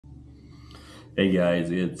Hey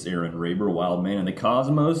guys, it's Aaron Raber, Wild Man in the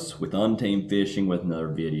Cosmos with Untamed Fishing with another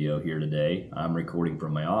video here today. I'm recording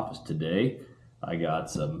from my office today. I got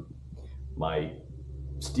my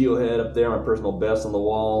steelhead up there, my personal best on the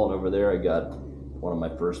wall, and over there I got one of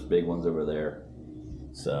my first big ones over there.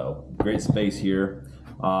 So, great space here.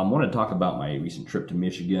 I wanted to talk about my recent trip to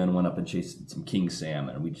Michigan. Went up and chased some king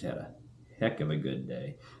salmon. We just had a heck of a good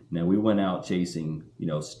day. Now we went out chasing,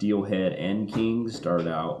 steelhead and kings. Started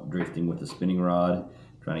out drifting with a spinning rod,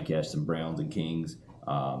 trying to catch some browns and kings.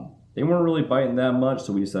 They weren't really biting that much,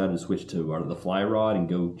 so we decided to switch to the fly rod and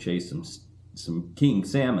go chase some king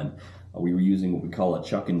salmon. We were using what we call a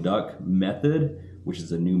chuck and duck method, which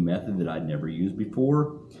is a new method that I'd never used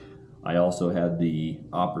before. I also had the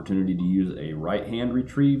opportunity to use a right hand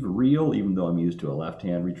retrieve reel, even though I'm used to a left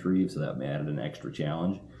hand retrieve, so that added an extra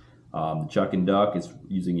challenge. The chuck and duck is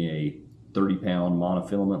using a 30-pound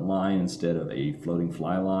monofilament line instead of a floating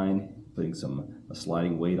fly line, putting a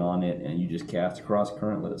sliding weight on it, and you just cast across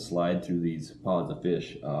current, let it slide through these pods of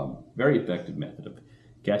fish. Very effective method of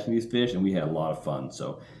catching these fish, and we had a lot of fun.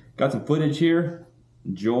 So got some footage here.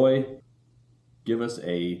 Enjoy. Give us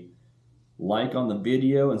a like on the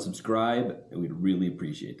video and subscribe. We'd really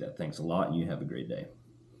appreciate that. Thanks a lot, and you have a great day.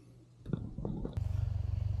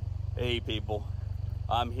 Hey people,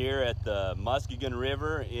 I'm here at the Muskegon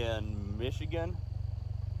River in Michigan.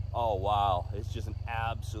 Oh wow, it's just an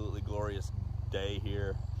absolutely glorious day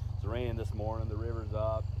here. It's raining this morning, the river's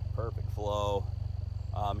up, perfect flow.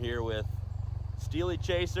 I'm here with Steely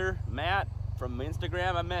Chaser Matt from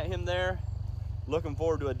Instagram. I met him there. Looking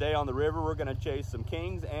forward to a day on the river. We're gonna chase some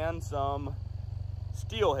kings and some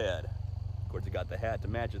steelhead. Of course, I got the hat to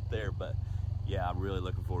match it there, but yeah, I'm really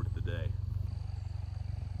looking forward to the day.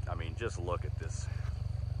 I mean, just look at this.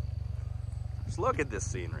 Just look at this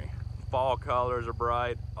scenery. Fall colors are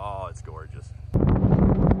bright. Oh, it's gorgeous.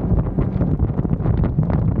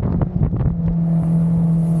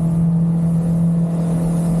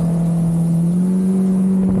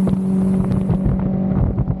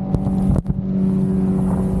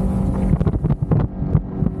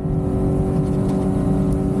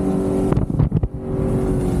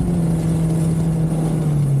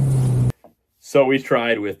 So we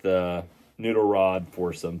tried with the noodle rod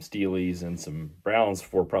for some steelies and some browns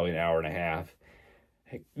for probably an hour and a half.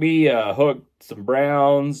 We hooked some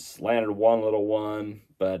browns, landed one little one,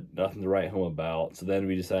 but nothing to write home about. So then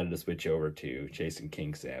we decided to switch over to chasing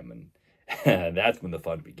king salmon. That's when the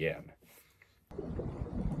fun began.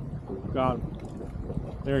 Got him.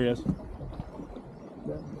 There he is.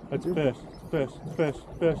 That's a fish. Fish. Fish.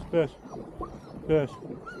 Fish. Fish. Fish.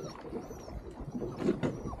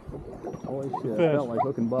 Holy shit, fish. felt like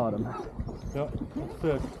hooking bottom. Yep,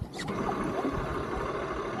 fish.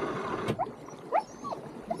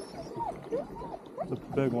 It's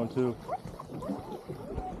a big one too.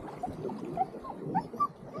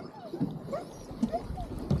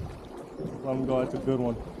 Let him go, that's a good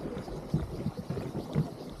one.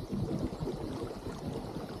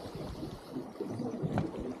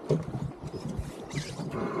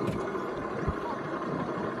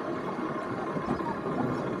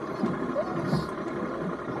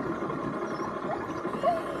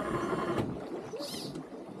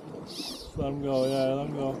 Let him go, yeah, let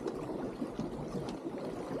him go.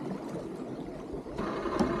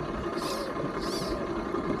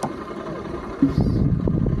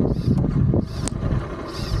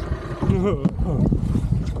 Oh.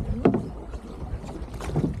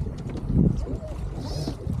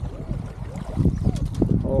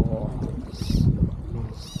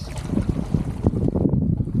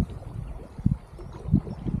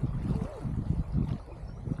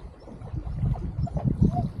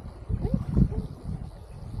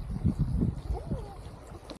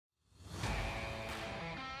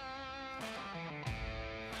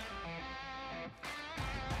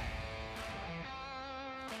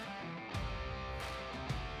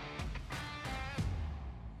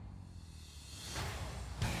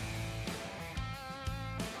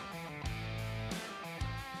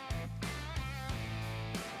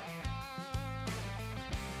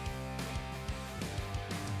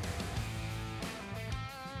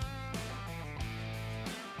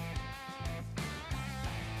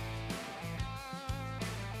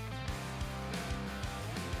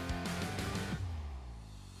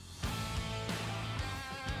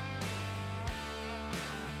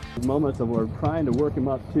 Moments of we're trying to work him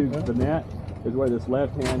up to the net is where this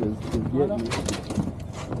left hand is getting you.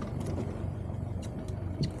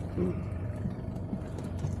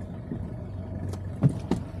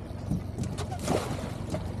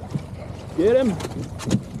 Get him!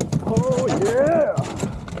 Oh yeah!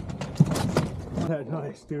 That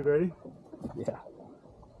nice, dude. Ready? Yeah.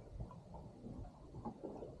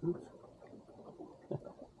 Oops.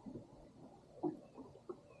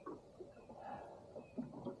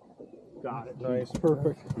 Got it. Nice.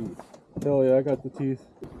 Perfect. Hell yeah, I got the teeth.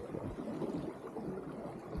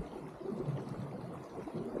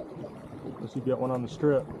 Let's see, get one on the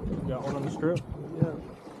strip. Got one on the strip? Yeah.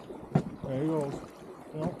 There he goes.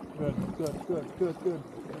 No, good, good, good, good, good.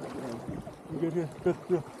 You good here? Good,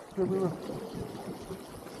 good, good, good.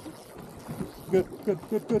 Good, good,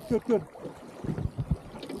 good, good, good, good.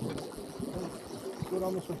 Good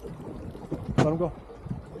on this one. Let him go.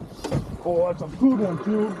 Oh, that's a good one,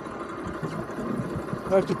 dude.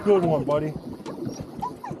 That's a good one, buddy.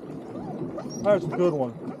 That's a good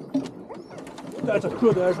one. That's a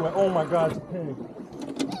good egg one. Oh my God, it's a pig.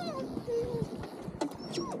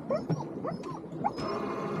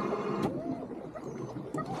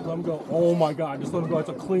 Let him go. Oh my God, just let him go. It's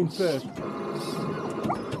a clean fish.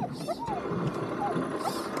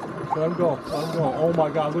 Let him go. Let him go. Oh my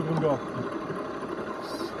God, look at him go.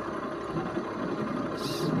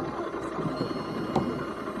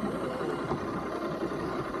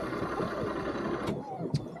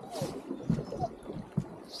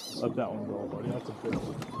 Let that one go, buddy. That's a big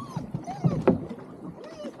one.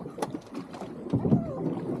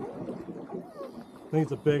 I think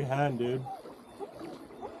it's a big hand, dude.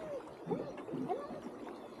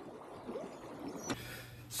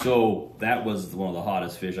 So that was one of the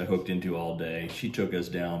hottest fish I hooked into all day. She took us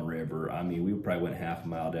down river. I mean, we probably went half a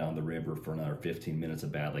mile down the river for another 15 minutes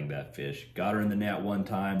of battling that fish. Got her in the net one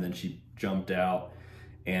time, then she jumped out,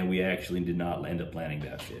 and we actually did not end up landing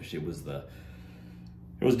that fish. It was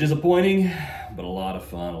disappointing, but a lot of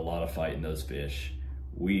fun, a lot of fighting those fish.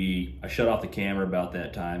 I shut off the camera about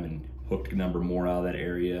that time and hooked a number more out of that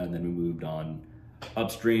area, and then we moved on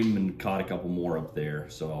upstream and caught a couple more up there.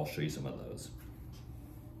 So I'll show you some of those.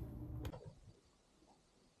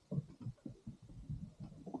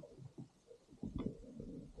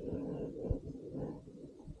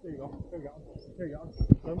 There you go. There you go. There you go.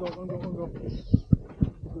 Let him go. Let him go. Let him go.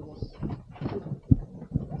 Good one.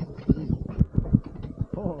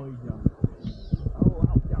 Oh, he jumped. Oh,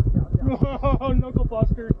 wow. Oh, knuckle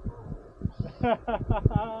buster. Let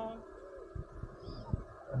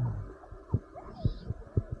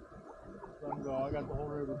him go. I got the whole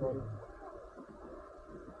river, brother.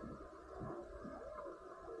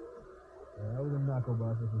 Yeah, that was a knuckle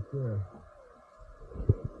buster for sure.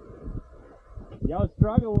 Y'all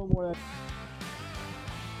struggling with it.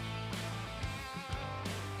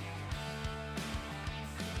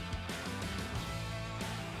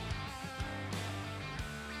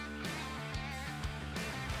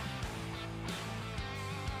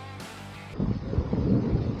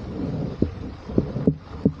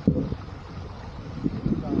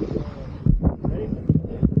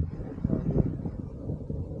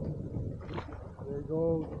 There you go.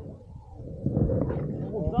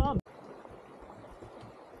 Well done.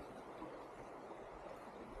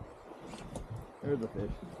 There's a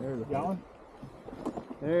fish. There's a fish. Got one?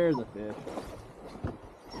 There's a fish.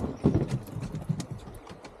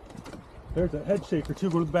 There's a head shaker too.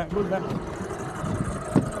 Go to the back. Go to the back.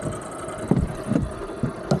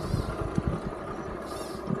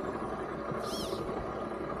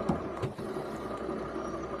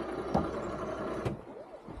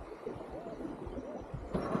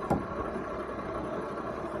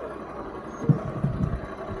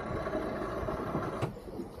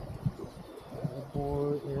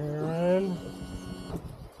 Boy, Aaron.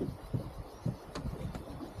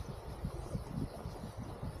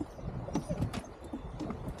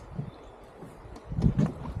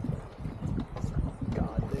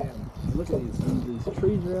 Look at these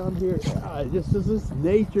trees around here. God, this is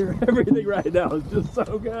nature. Everything right now is just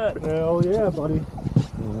so good. Hell yeah, buddy.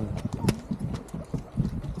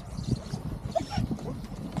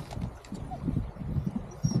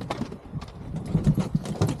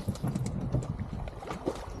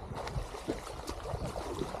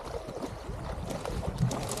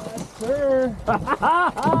 Sir.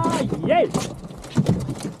 Yay!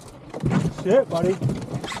 Shit, buddy.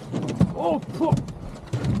 Oh, cool.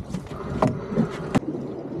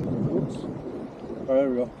 Oops. All right, there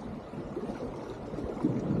we go.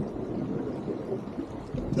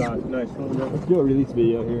 Got it. Nice. Let's do a release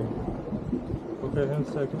video here. Okay, hang on a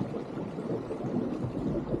second.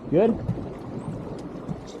 Good?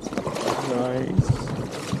 Nice.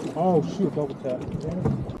 Oh, shoot. Double tap. Damn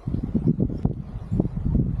it.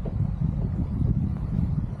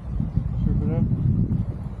 Strip it in.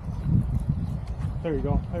 There you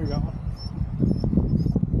go. There you go.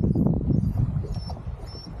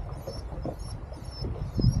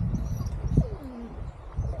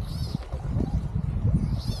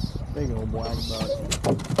 They ain't gonna brag about it.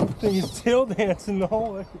 Thing is tail dancing the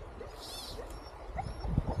whole way.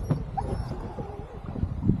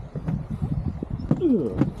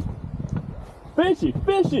 Fishy,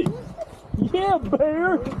 fishy! Yeah,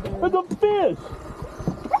 bear! That's a fish!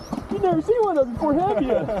 You never seen one of those before, have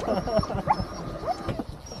you?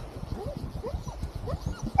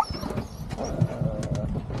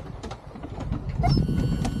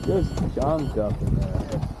 There's John stuff in there.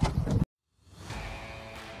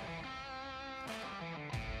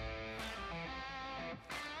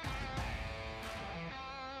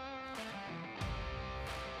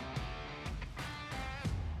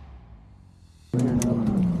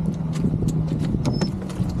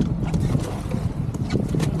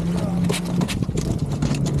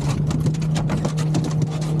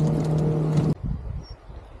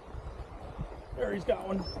 There, he's got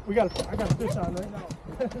one. I got a fish on right now.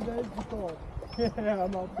 That is the call. Yeah,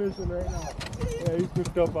 I'm out fishing right now. Yeah, he's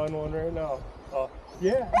picked up on one right now.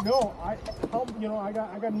 Yeah, no, I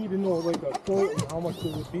need to know like a quote and how much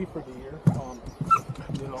it would be for the year.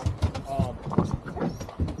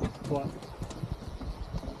 But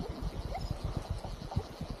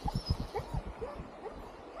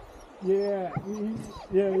yeah.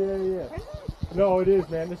 No, it is,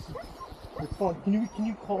 man. It's fun. Can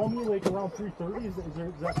you call me like around 3:30? Is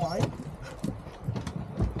that fine?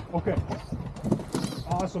 Okay.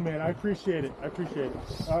 Awesome, man. I appreciate it.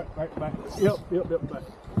 All right, bye. Yep, bye.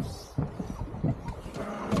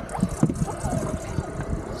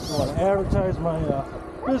 I want to advertise my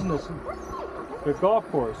business, the golf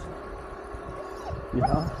course.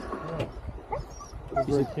 Yeah. It's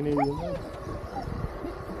like Canadian life.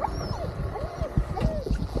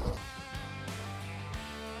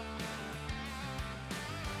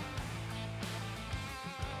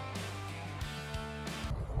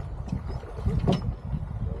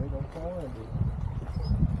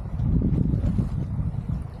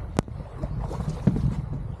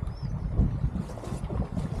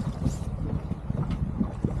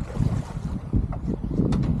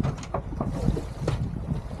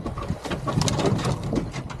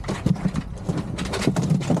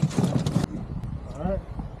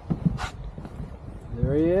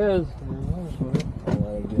 There he is.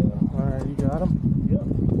 Alright, you got him? Yep.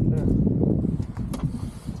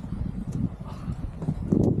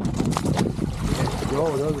 Go,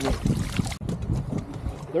 doesn't it?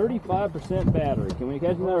 35% battery. Can we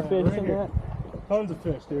catch another fish right in here. that? Tons of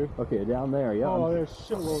fish, dude. Okay, down there, yeah. Oh, there's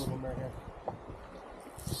shitloads of them right here.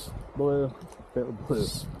 Blue. Blue.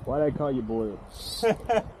 Why'd I call you Blue?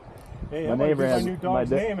 Hey, My I might neighbor get has my new dog's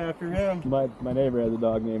my name after him. My neighbor has a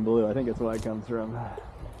dog named Blue. I think that's where it comes from.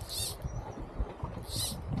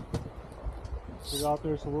 Get out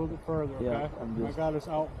there just a little bit further, okay? Yeah, I got us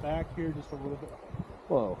out back here just a little bit.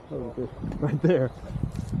 Whoa, there's a fish right there.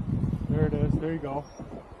 There it is. There you go.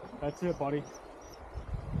 That's it, buddy.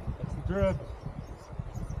 That's the drift.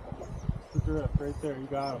 That's the drift right there. You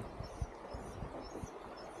got him.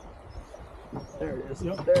 There it is.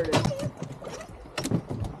 Yep. There it is.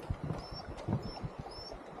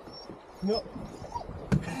 Yep.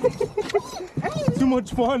 Too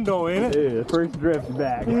much fun though, ain't it? Hey, the first drift's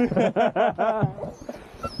back.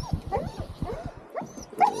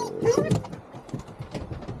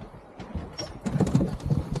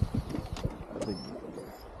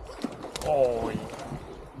 Oh, yeah.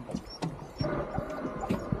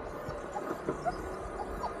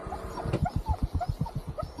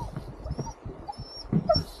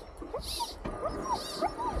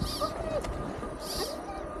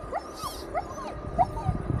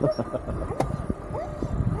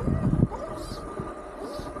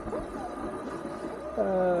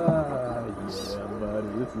 Yeah,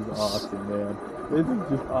 buddy, this is awesome, man. This is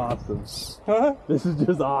just awesome. Huh? This is just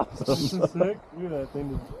This awesome. is sick. Look at that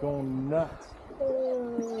thing just going nuts.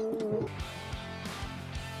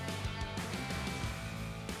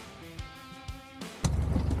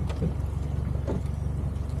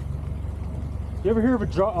 You ever hear of a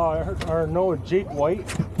Jake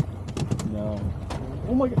White? No.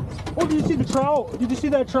 Oh my god. Oh, did you see the trout? Did you see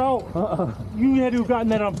that trout? You had to have gotten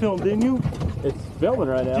that on film, didn't you? It's filming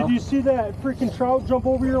right now. Did you see that freaking trout jump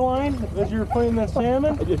over your line as you were playing that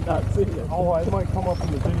salmon? I did not see it. Oh, it might come up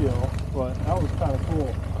in the video, but that was kind of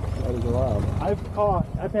cool. That is wild. I've caught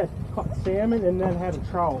salmon and then had a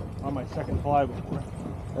trout on my second fly before.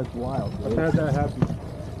 That's wild. I've had that happen.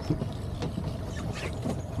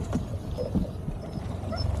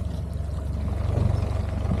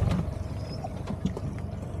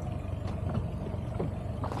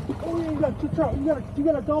 Oh yeah, you got two trout. You got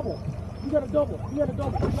a double. You got a double. You got a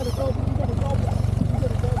double. You got a double. You got a double. You got a double. You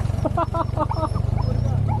got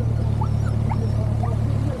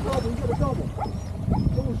a double.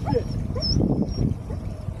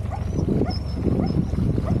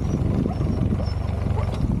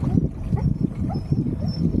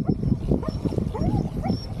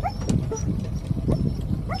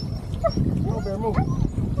 move.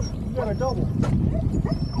 You got a double.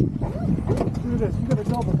 Do this. You got a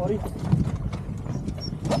double, buddy.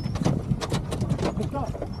 Pick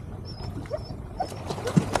up.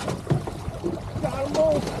 Got him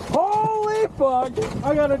both. Holy fuck!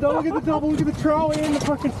 I got a double. Look at the double. Look at the trout and the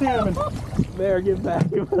fucking salmon. There, get back,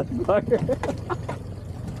 you motherfucker.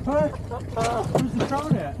 Huh? Where's the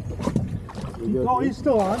trout at? Oh, he's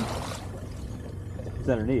still on. It's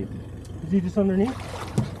underneath. Is he just underneath?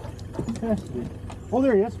 Yeah. Oh,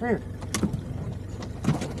 there he is. Right here.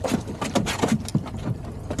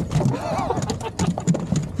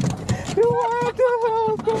 What the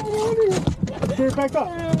hell is going on here? Here, back up.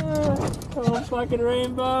 Oh, fucking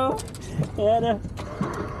rainbow. And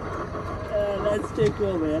that's too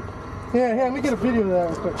cool, man. Yeah, let me get a video of that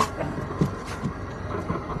real quick.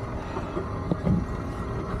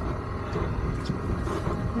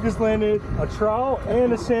 We just landed a trout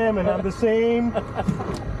and a salmon on the same.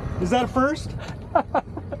 Is that a first?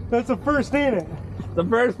 That's a first, ain't it? The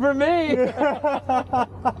first for me. Look at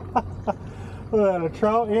that, a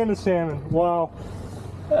trout and a salmon. Wow.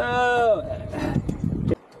 Oh.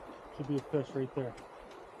 Should be a fish right there.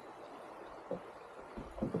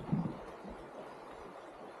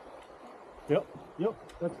 Yep,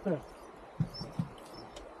 that's a fish.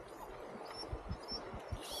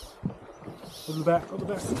 Go to the back, go to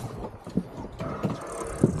the back.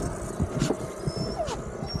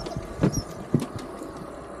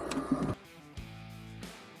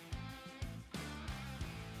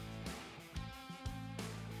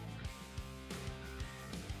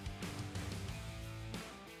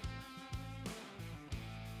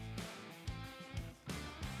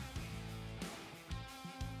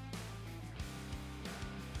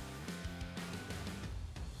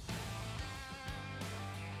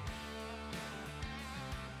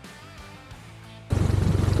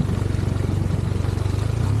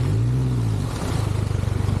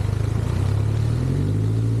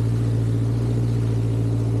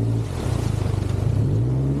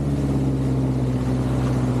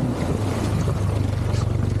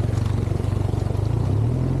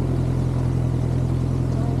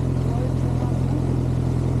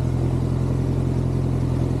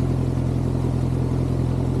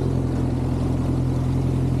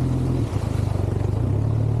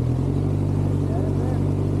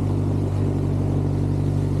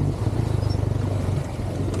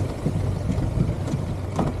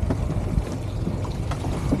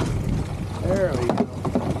 There we go.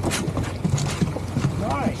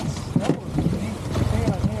 Nice. That was neat.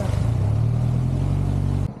 Hang on.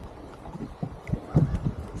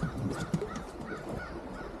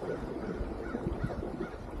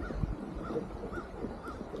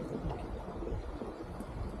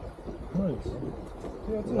 Nice.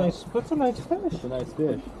 Yeah, that's a nice fish. It's a nice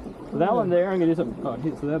fish. So that one there, I'm gonna do something. Oh,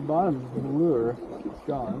 so that bottom lure is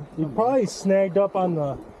gone. You probably snagged up on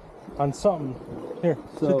something. Here,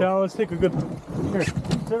 sit down. Let's take a good. Here,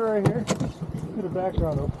 sit right here. Get a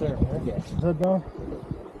background up there. Okay. Head down.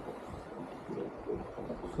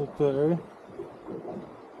 Sit there.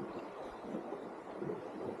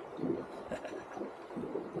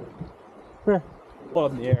 Here.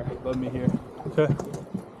 Up in the air above me here. Okay.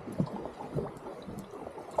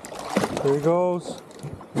 There he goes.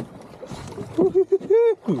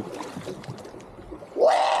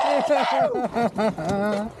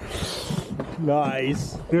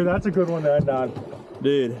 Nice. Dude, that's a good one to end on.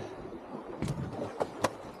 Dude.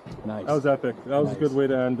 Nice. That was epic. That was a good way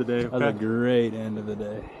to end the day. That was a great end of the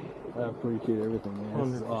day. I appreciate everything,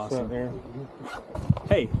 man. This is awesome. There.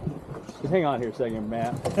 Hey, just hang on here a second,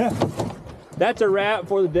 Matt. Yeah. That's a wrap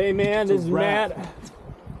for the day, man. This is wrap. Matt.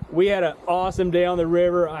 We had an awesome day on the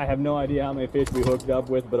river. I have no idea how many fish we hooked up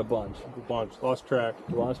with, but a bunch. Lost track.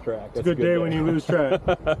 Lost track. It's a good day when you lose track.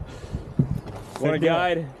 Want a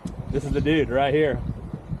guide? This is the dude right here.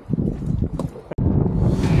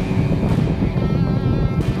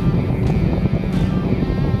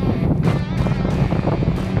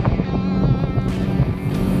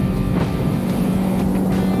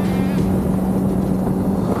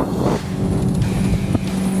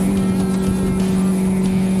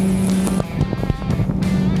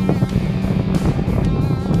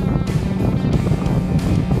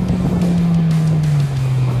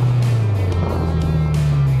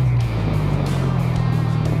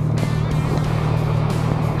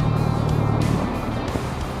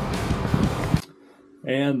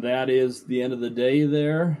 And that is the end of the day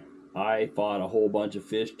there. I fought a whole bunch of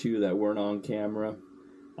fish too that weren't on camera.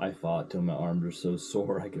 I fought till my arms were so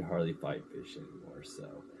sore I could hardly fight fish anymore.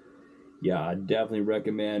 So yeah, I definitely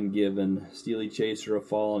recommend giving Steely Chaser a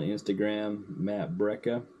follow on Instagram, Matt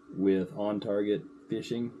Brecka with On Target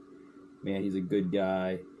Fishing. Man, he's a good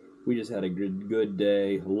guy. We just had a good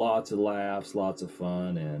day. Lots of laughs, lots of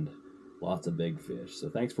fun, and lots of big fish. So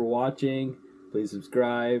thanks for watching. Please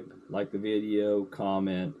subscribe, like the video,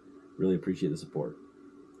 comment. Really appreciate the support.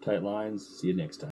 Tight lines. See you next time.